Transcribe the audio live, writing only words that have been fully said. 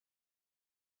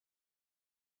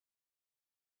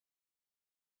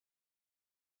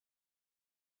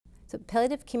So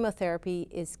palliative chemotherapy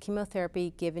is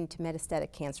chemotherapy given to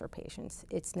metastatic cancer patients.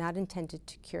 It's not intended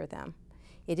to cure them.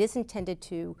 It is intended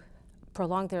to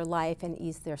prolong their life and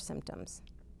ease their symptoms.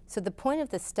 So the point of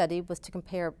this study was to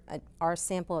compare our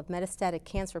sample of metastatic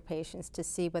cancer patients to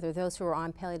see whether those who were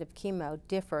on palliative chemo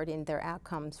differed in their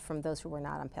outcomes from those who were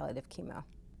not on palliative chemo.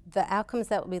 The outcomes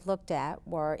that we looked at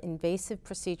were invasive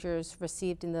procedures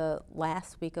received in the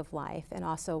last week of life, and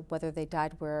also whether they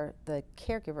died where the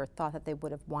caregiver thought that they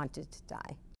would have wanted to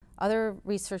die. Other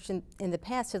research in the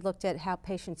past had looked at how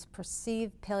patients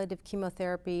perceive palliative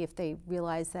chemotherapy, if they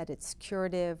realize that it's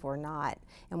curative or not,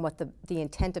 and what the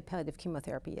intent of palliative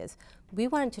chemotherapy is. We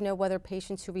wanted to know whether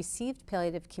patients who received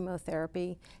palliative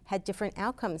chemotherapy had different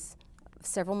outcomes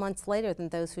several months later than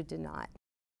those who did not.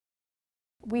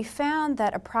 We found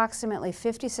that approximately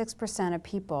 56% of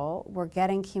people were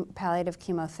getting palliative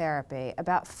chemotherapy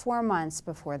about 4 months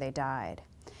before they died.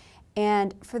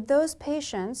 And for those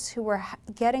patients who were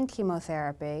getting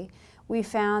chemotherapy, we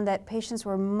found that patients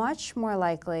were much more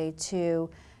likely to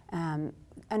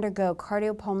undergo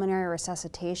cardiopulmonary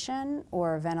resuscitation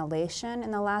or ventilation in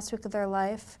the last week of their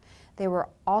life. They were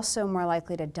also more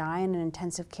likely to die in an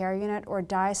intensive care unit or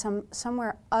die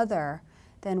somewhere other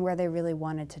than where they really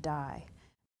wanted to die.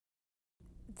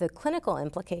 The clinical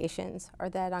implications are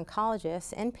that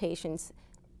oncologists and patients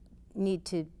need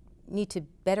to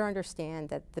better understand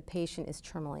that the patient is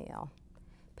terminally ill.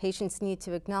 Patients need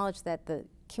to acknowledge that the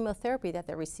chemotherapy that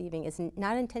they're receiving is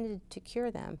not intended to cure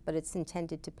them, but it's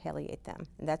intended to palliate them.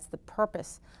 And that's the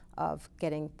purpose of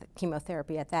getting the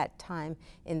chemotherapy at that time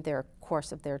in their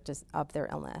course of their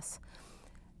illness.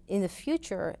 In the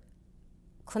future,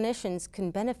 clinicians can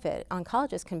benefit,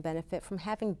 oncologists can benefit from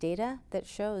having data that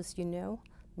shows,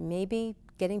 maybe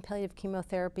getting palliative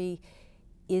chemotherapy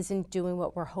isn't doing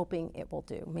what we're hoping it will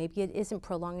do. Maybe it isn't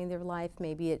prolonging their life.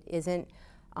 Maybe it isn't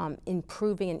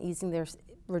improving and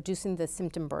reducing the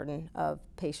symptom burden of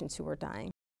patients who are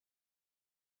dying.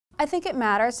 I think it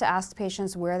matters to ask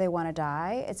patients where they want to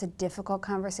die. It's a difficult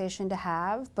conversation to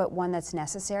have, but one that's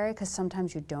necessary because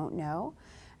sometimes you don't know.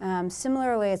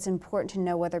 Similarly, it's important to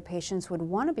know whether patients would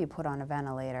want to be put on a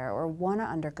ventilator or want to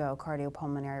undergo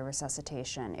cardiopulmonary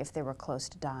resuscitation if they were close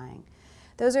to dying.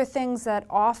 Those are things that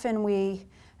often we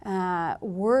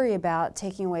worry about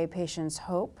taking away patients'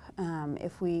 hope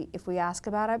if we ask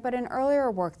about it, but in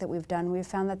earlier work that we've done, we've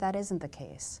found that that isn't the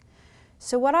case.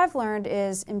 So what I've learned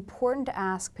is important to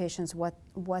ask patients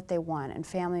what they want and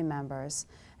family members.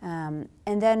 And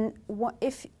then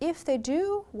if they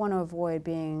do want to avoid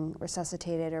being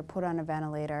resuscitated or put on a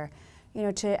ventilator,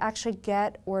 to actually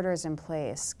get orders in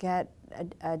place, get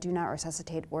a do not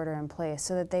resuscitate order in place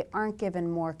so that they aren't given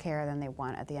more care than they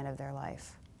want at the end of their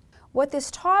life. What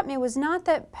this taught me was not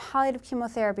that palliative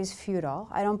chemotherapy is futile.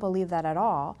 I don't believe that at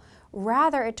all.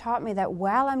 Rather, it taught me that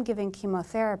while I'm giving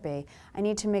chemotherapy, I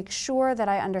need to make sure that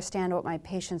I understand what my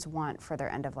patients want for their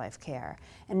end-of-life care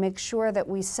and make sure that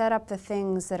we set up the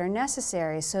things that are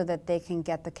necessary so that they can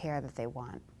get the care that they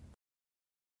want.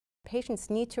 Patients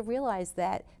need to realize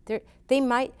that they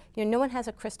might, no one has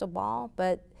a crystal ball,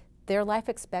 but their life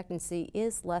expectancy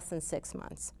is less than 6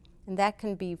 months. And that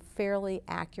can be fairly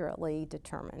accurately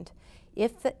determined.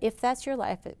 If that's your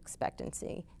life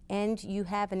expectancy and you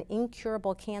have an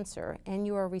incurable cancer and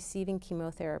you are receiving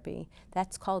chemotherapy,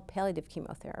 that's called palliative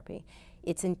chemotherapy.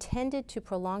 It's intended to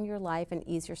prolong your life and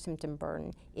ease your symptom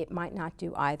burden. It might not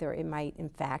do either. It might, in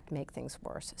fact, make things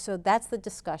worse. So that's the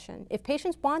discussion. If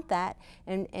patients want that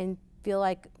and feel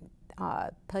like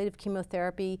palliative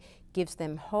chemotherapy gives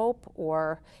them hope,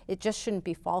 or it just shouldn't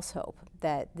be false hope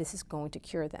that this is going to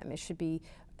cure them.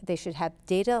 They should have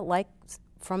data like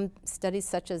from studies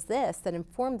such as this that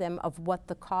inform them of what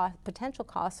the potential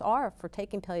costs are for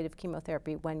taking palliative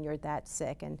chemotherapy when you're that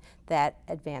sick and that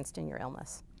advanced in your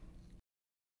illness.